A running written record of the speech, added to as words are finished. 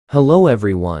Hello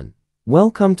everyone.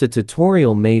 Welcome to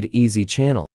Tutorial Made Easy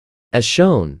channel. As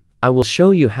shown, I will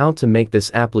show you how to make this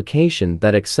application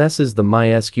that accesses the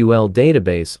MySQL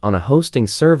database on a hosting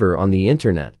server on the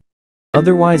internet.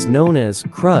 Otherwise known as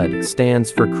CRUD, stands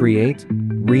for Create,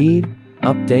 Read,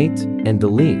 Update, and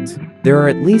Delete. There are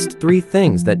at least 3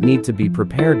 things that need to be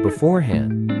prepared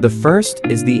beforehand. The first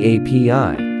is the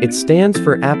API. It stands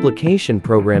for Application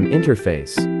Program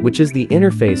Interface, which is the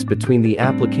interface between the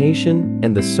application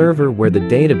and the server where the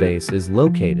database is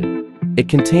located. It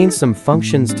contains some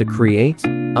functions to create,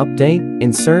 update,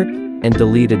 insert, and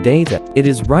delete a data. It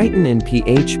is written in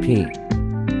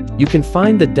PHP. You can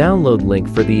find the download link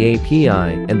for the API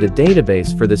and the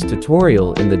database for this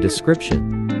tutorial in the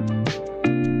description.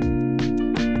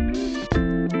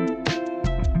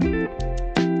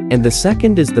 And the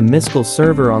second is the MySQL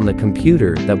server on the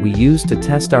computer that we use to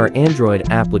test our Android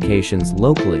applications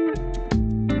locally.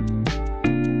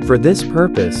 For this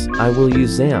purpose, I will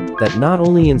use Xampp that not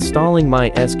only installing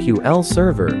MySQL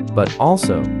server, but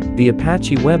also the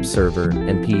Apache web server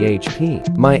and PHP.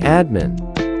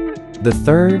 MyAdmin. The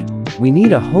third, we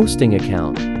need a hosting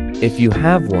account. If you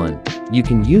have one, you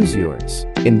can use yours.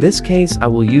 In this case, I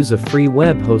will use a free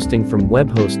web hosting from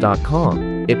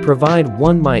webhost.com. It provides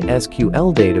one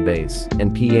MySQL database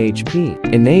and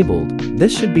PHP enabled.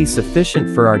 This should be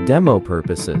sufficient for our demo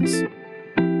purposes.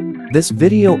 This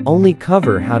video only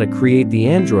cover how to create the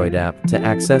Android app to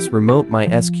access remote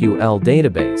MySQL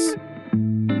database.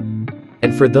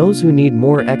 And for those who need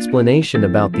more explanation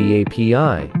about the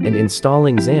API and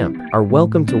installing Xampp, are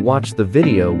welcome to watch the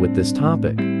video with this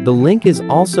topic. The link is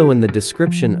also in the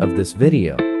description of this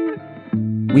video.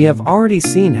 We have already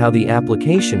seen how the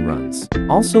application runs.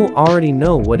 Also already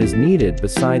know what is needed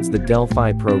besides the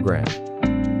Delphi program.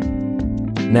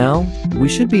 Now, we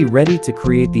should be ready to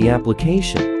create the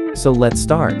application, so let's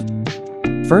start.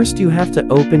 First you have to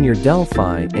open your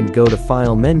Delphi and go to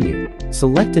File menu.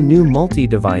 Select a new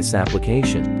multi-device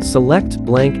application. Select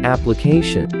blank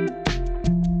application.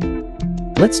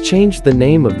 Let's change the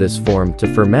name of this form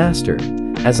to for master,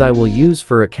 as I will use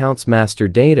for accounts master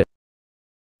data.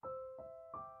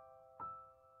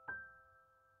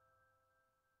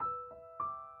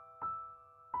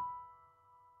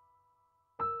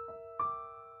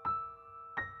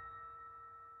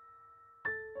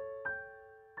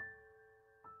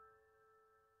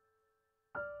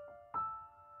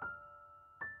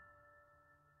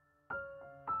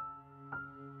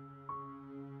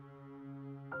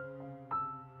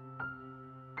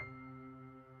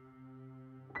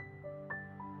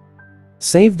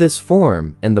 Save this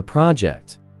form and the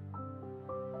project.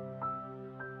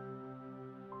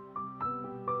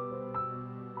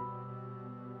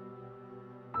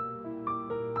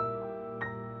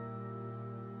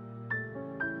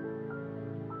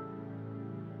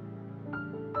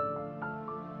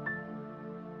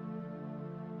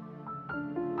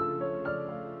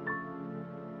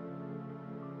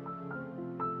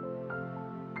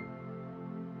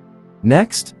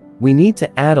 Next, we need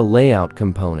to add a layout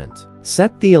component.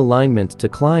 Set the alignment to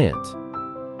client.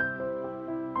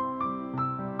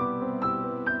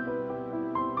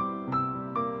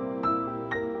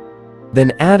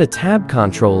 Then add a tab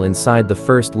control inside the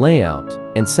first layout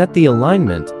and set the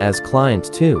alignment as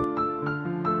client 2.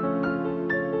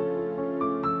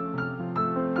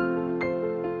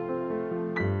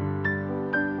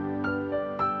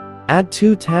 Add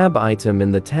 2 tab item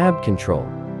in the tab control.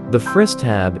 The first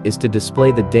tab is to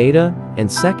display the data, and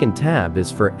second tab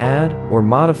is for add or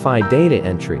modify data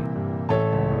entry.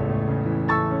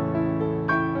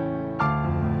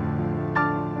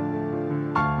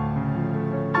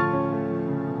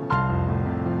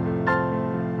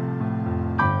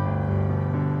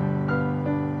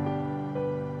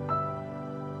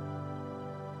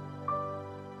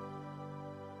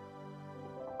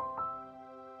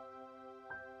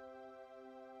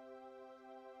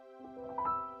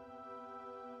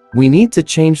 We need to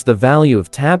change the value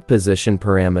of tab position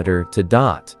parameter to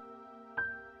dot.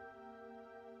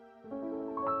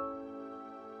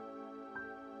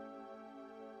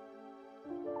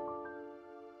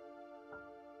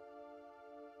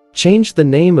 Change the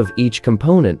name of each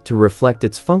component to reflect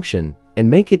its function and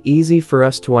make it easy for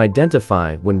us to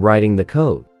identify when writing the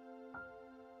code.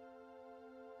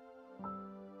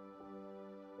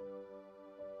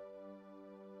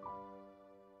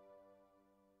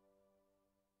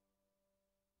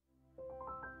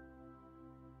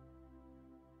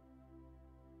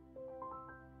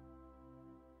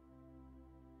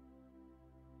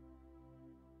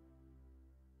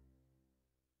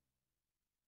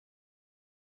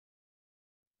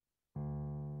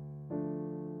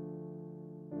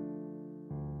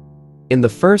 In the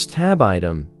first tab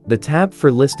item, the tab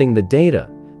for listing the data,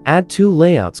 add 2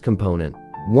 layouts component,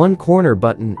 1 corner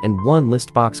button and 1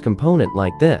 listbox component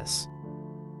like this.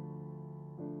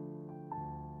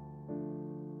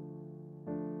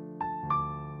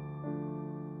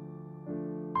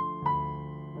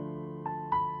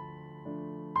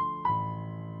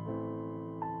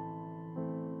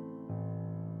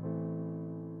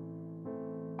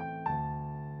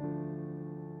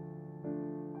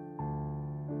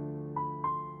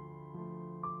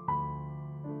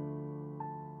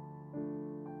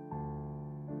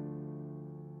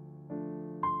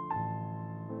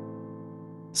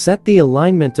 Set the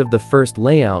alignment of the first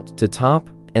layout to top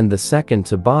and the second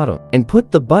to bottom, and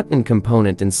put the button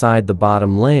component inside the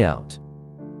bottom layout.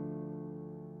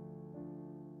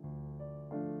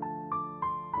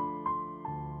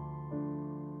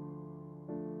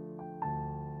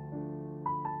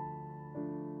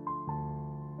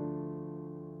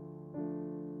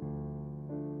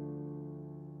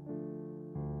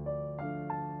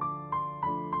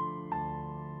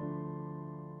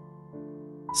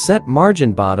 Set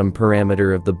margin bottom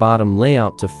parameter of the bottom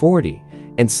layout to 40,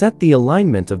 and set the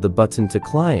alignment of the button to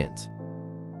client.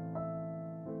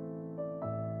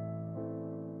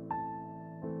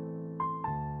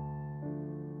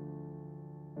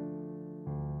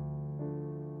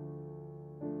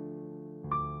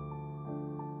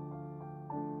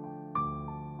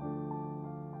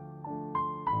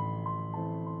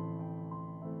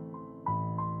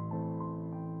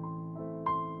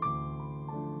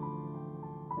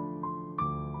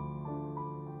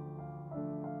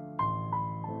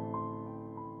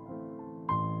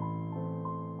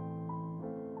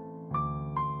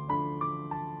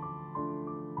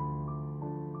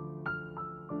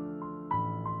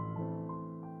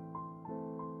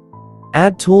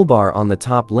 Add toolbar on the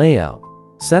top layout.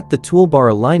 Set the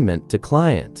toolbar alignment to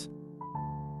client.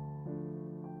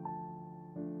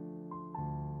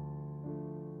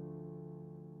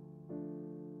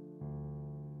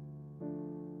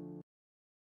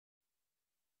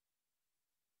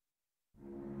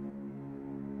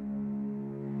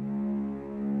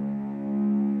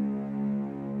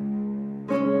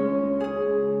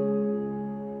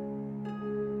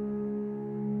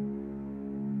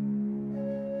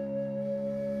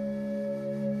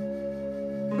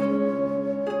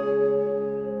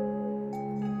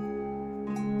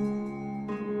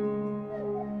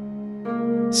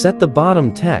 Set the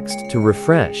bottom text to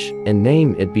refresh and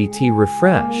name it BT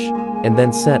refresh, and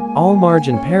then set all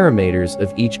margin parameters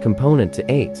of each component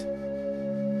to 8.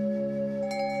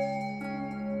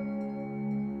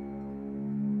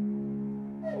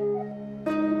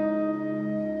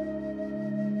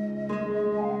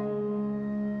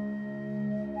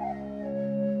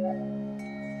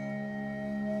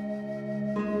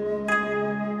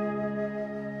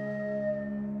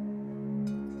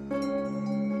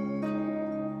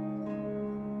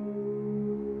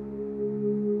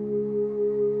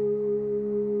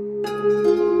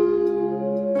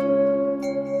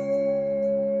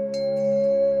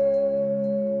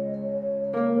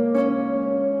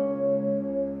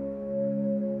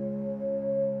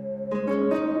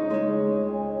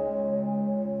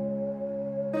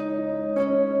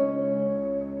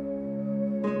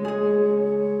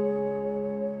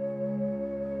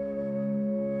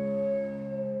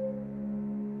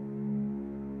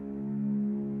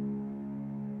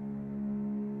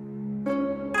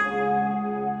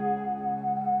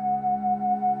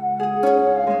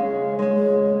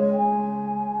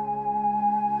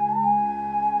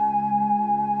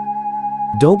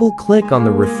 Double-click on the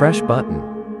refresh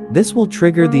button. This will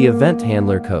trigger the event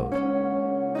handler code.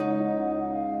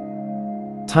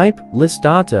 Type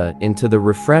listData into the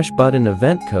refresh button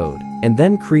event code, and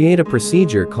then create a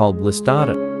procedure called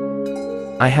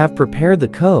listData. I have prepared the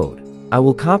code. I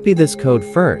will copy this code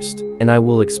first, and I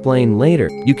will explain later.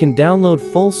 You can download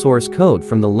full source code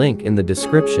from the link in the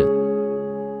description.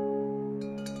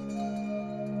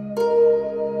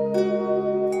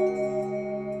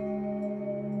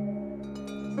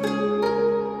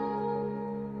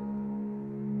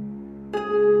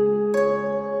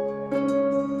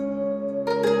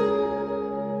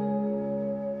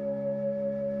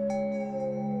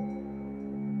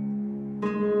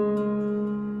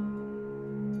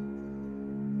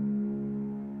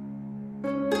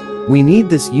 We need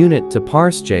this unit to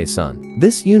parse JSON.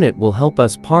 This unit will help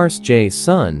us parse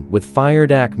JSON with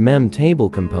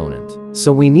tFDMemTable component,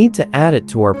 so we need to add it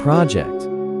to our project.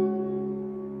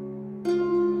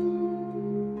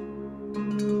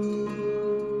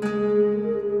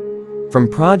 From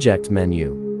Project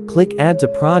menu, click Add to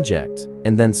Project,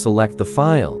 and then select the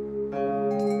file.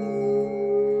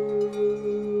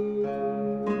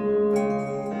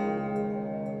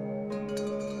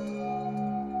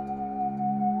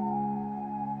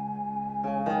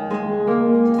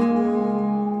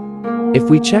 If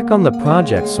we check on the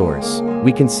project source,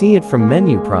 we can see it from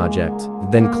Menu Project,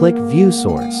 then click View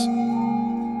Source.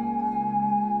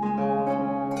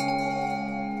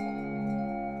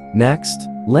 Next,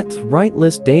 let's write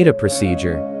list data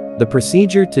procedure, the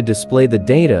procedure to display the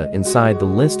data inside the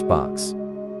list box.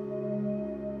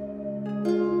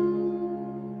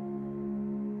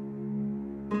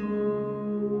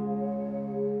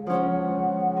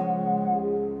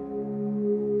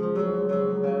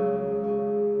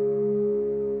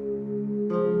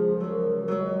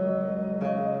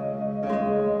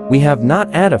 We have not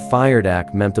added a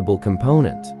tFDMemTable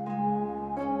component.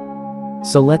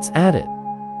 So let's add it.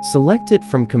 Select it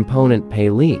from component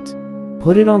palette.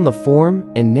 Put it on the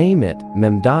form and name it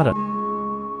memdata.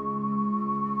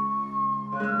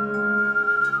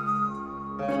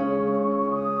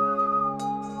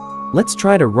 Let's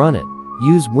try to run it.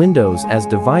 Use Windows as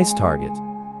device target.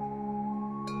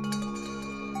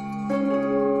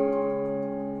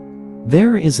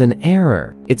 There is an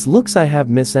error. It looks I have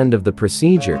missed end of the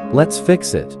procedure. Let's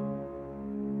fix it.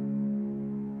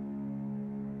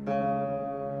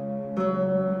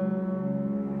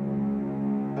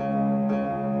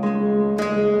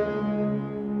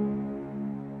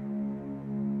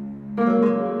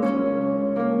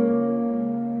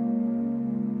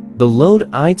 The load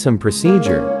item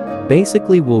procedure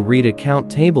basically will read account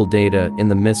table data in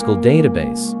the MySQL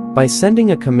database by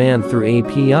sending a command through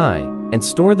API and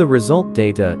store the result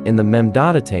data in the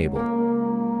memdata table.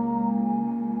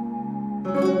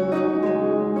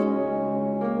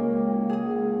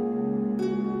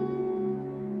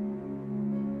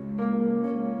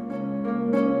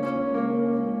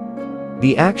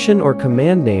 The action or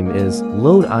command name is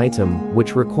load item,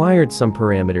 which required some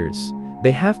parameters.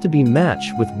 They have to be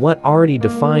matched with what already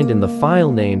defined in the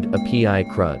file named API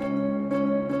CRUD.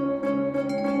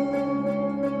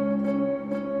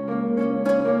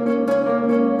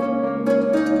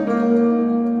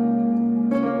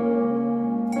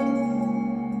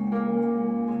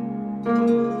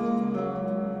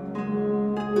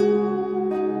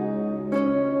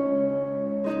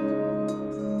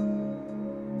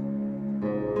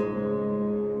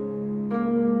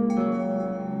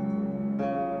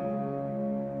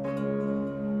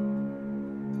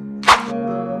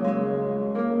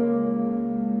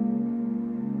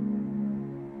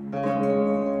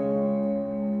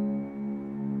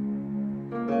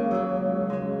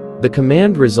 The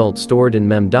command result stored in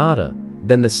memdata,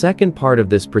 then the second part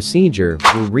of this procedure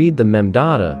will read the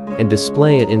memdata and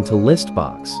display it into list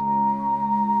box.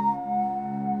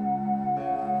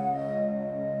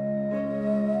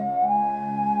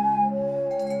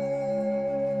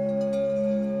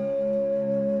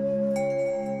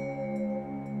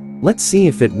 Let's see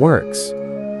if it works.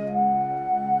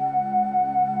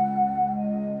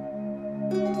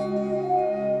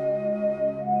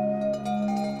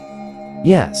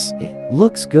 Yes, it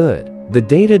looks good. The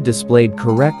data displayed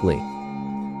correctly.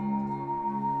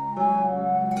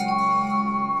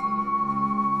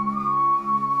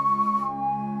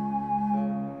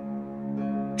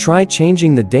 Try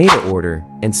changing the data order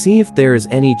and see if there is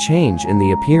any change in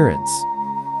the appearance.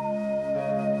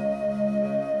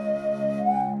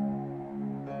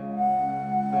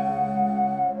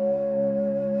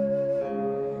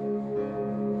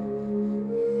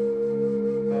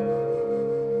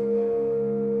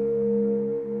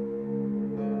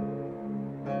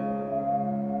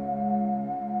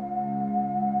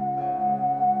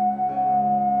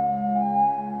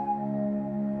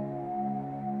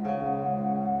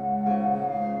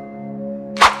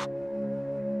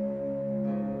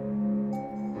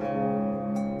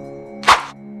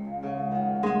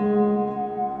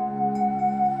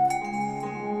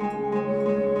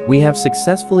 We have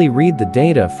successfully read the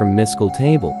data from MySQL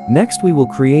table. Next we will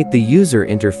create the user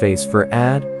interface for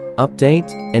add, update,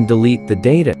 and delete the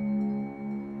data.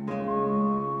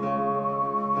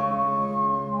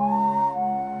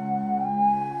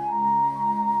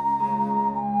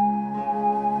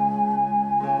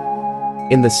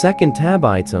 In the second tab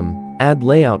item, add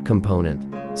layout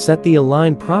component, set the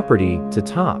align property to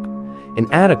top, and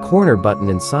add a corner button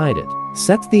inside it.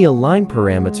 Set the align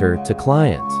parameter to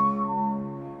client.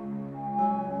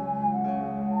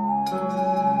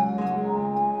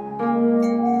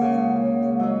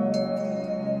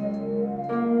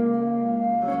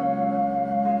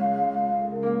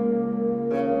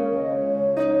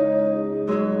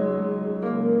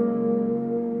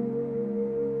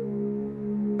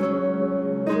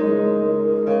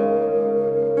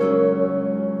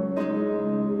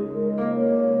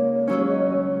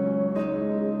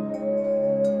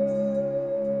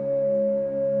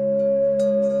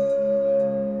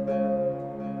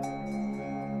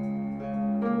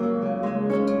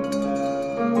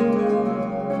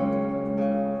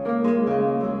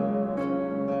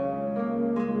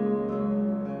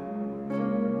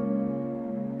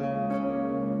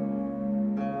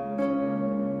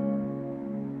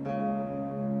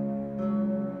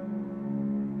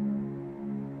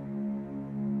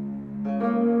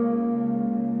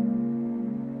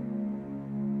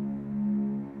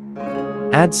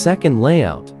 Add second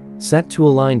layout, set to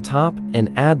align top,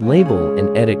 and add label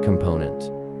and edit component.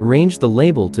 Arrange the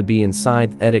label to be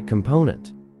inside edit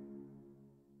component.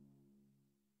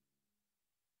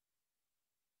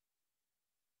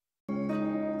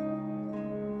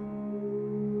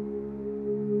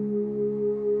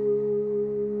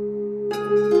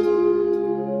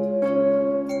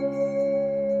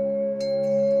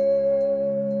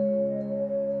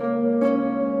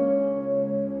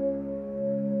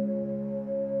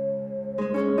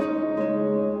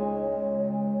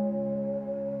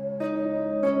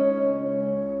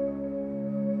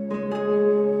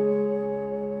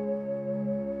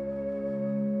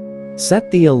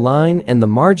 Set the align and the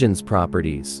margins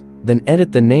properties, then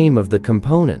edit the name of the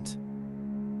component.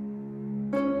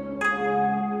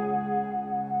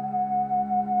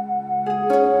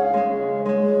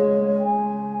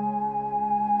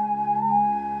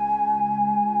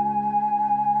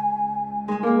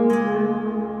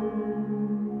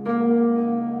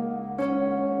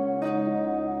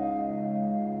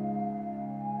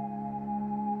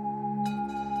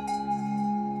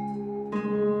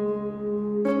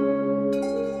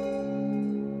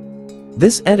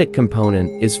 This edit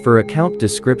component is for account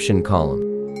description column.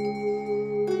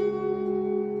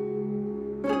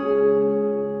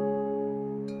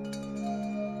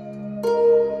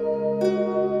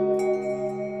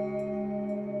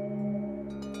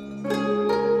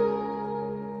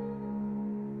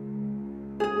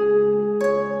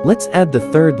 Let's add the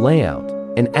third layout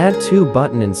and add 2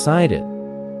 buttons inside it.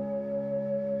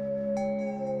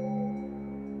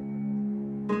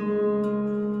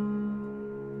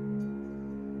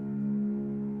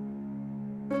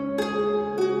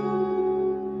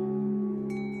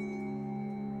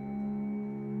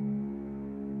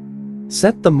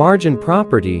 Set the margin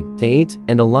property to 8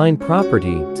 and align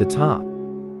property to top.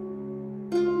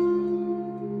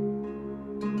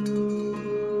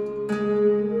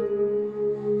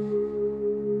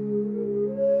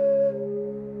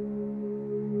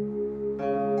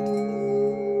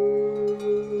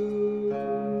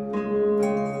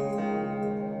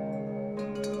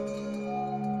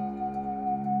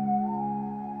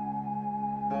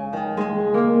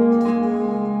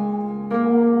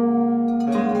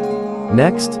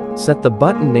 Next, set the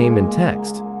button name and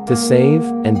text to save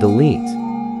and delete.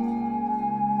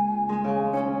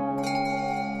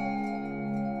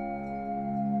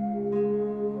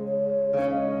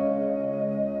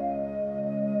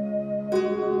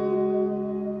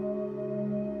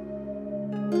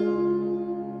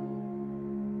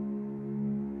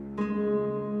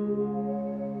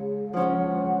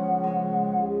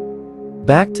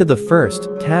 Back to the first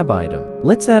tab item.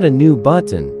 Let's add a new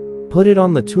button. Put it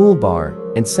on the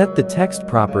toolbar and set the text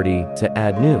property to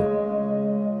add new.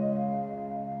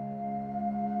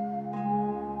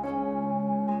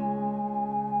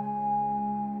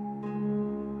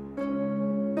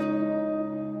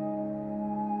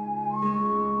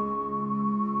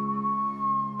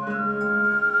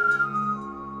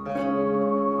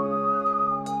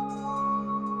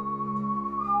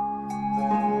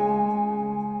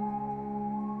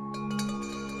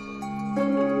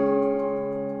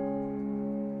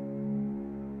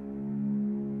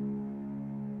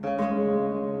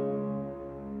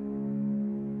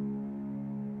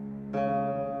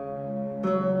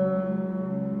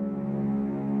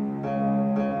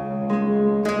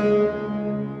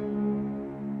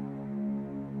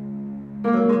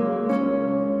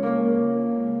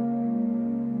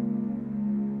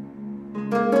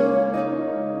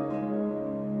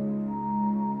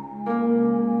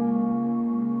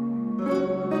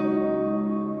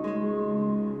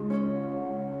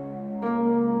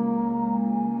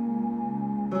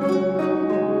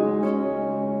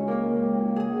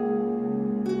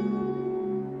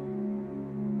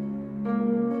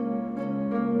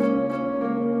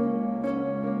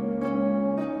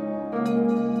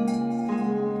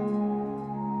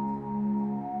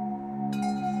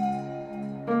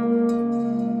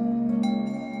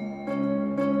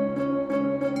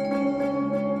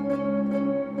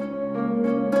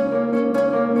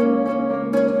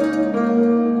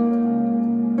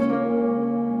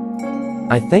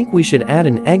 I think we should add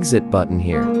an exit button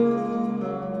here.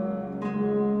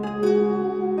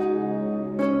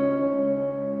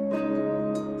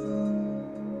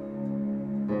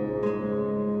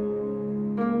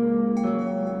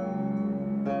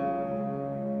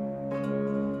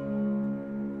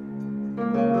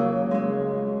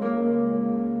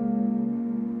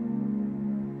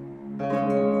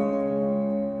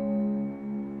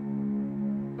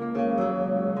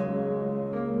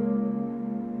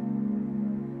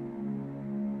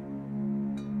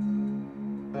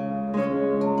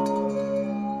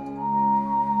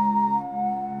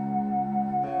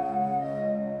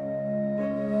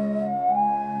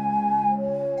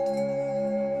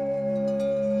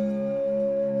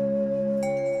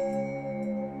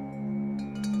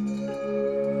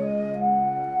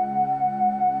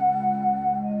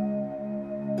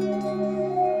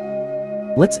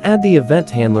 Let's add the event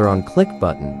handler on click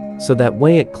button, so that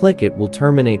way at click it will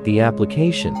terminate the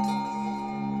application.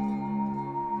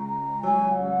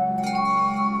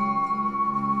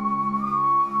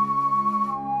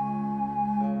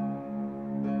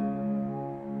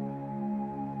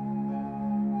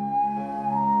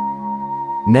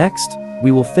 Next,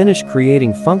 we will finish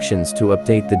creating functions to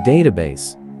update the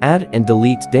database, add and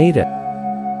delete data.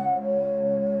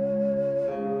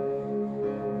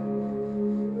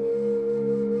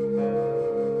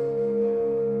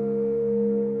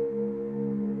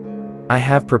 I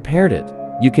have prepared it.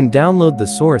 You can download the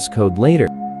source code later.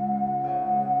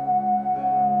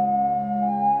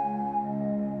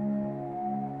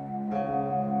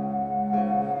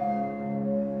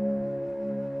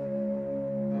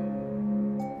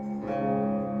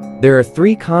 There are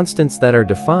 3 constants that are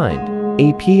defined.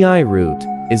 API root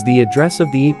is the address of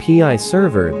the API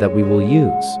server that we will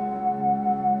use.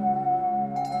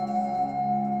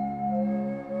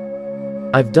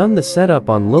 I've done the setup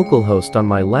on localhost on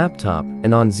my laptop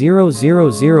and on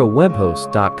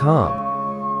 000webhost.com.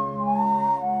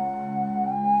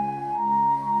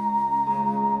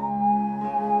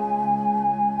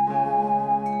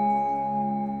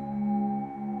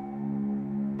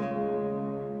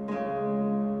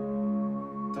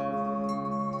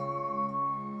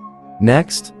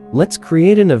 Next, let's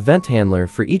create an event handler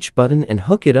for each button and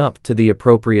hook it up to the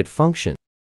appropriate function.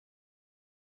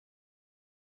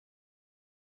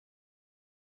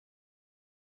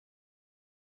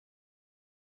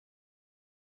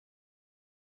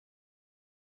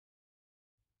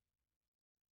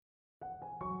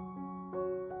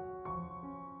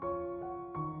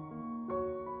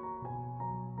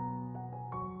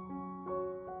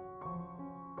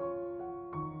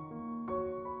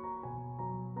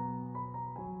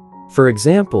 For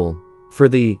example, for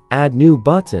the Add New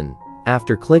button,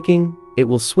 after clicking, it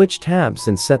will switch tabs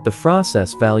and set the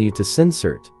process value to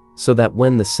sinsert, so that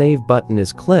when the Save button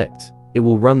is clicked, it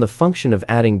will run the function of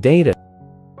adding data.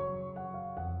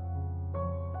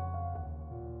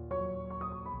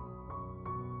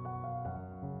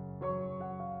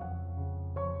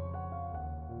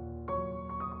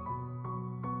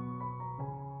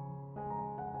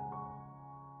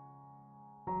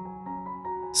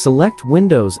 Select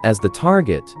Windows as the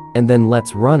target, and then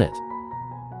let's run it.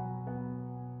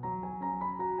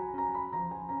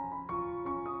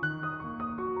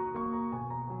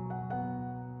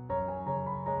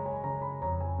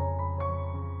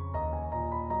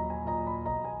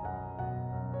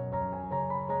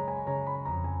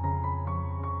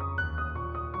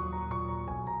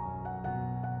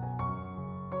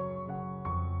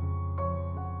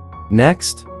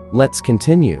 Next, let's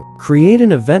continue. Create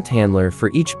an event handler for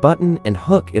each button and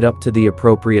hook it up to the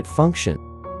appropriate function.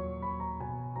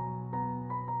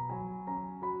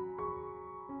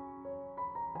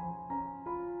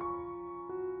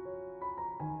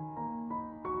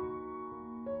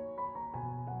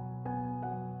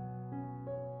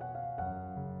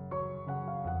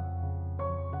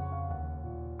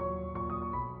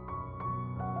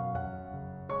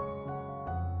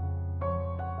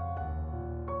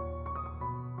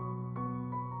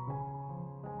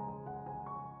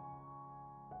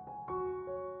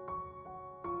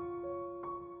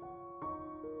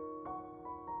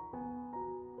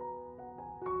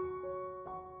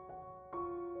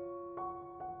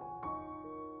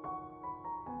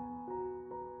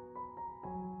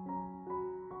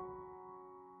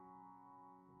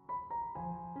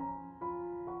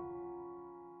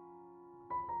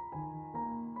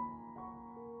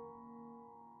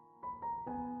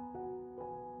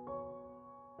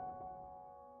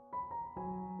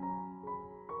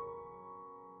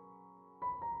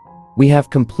 We have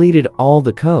completed all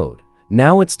the code.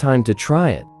 Now it's time to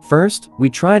try it. First, we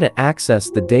try to access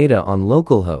the data on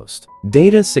localhost.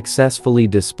 Data successfully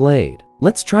displayed.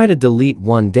 Let's try to delete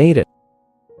one data.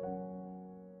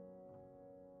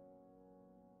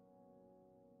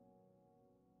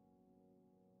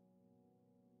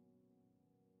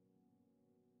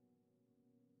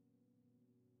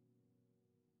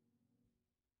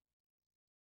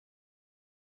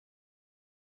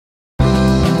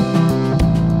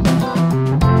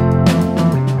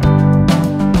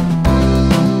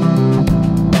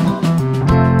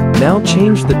 Now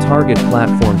change the target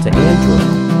platform to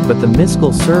Android, but the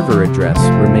MySQL server address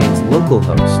remains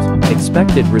localhost.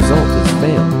 Expected result is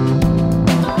failed.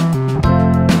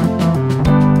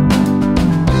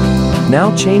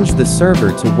 Now change the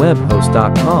server to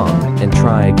webhost.com and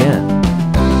try again.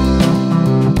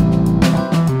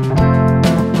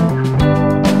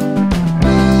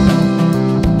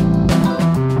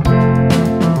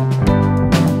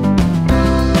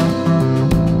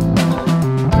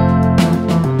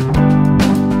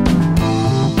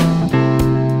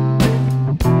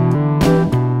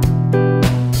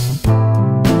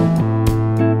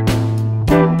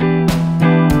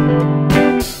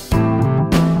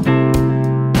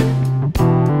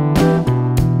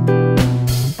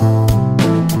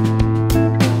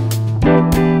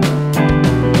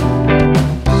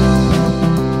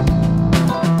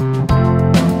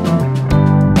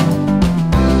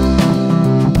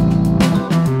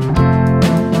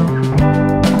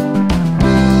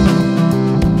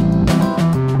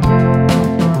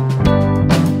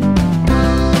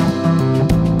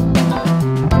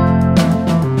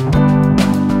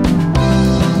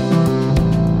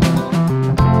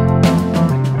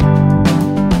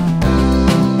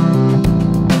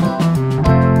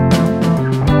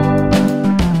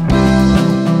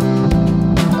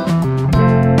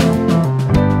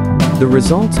 The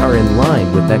results are in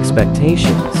line with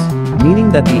expectations, meaning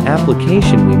that the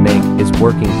application we make is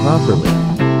working properly.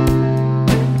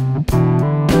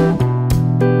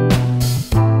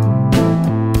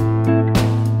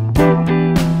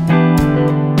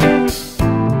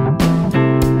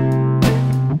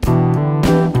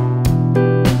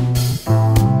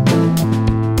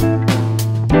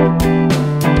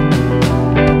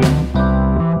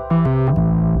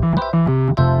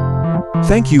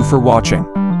 Thank you for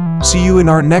watching. See you in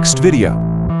our next video.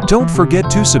 Don't forget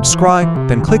to subscribe,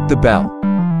 then click the bell.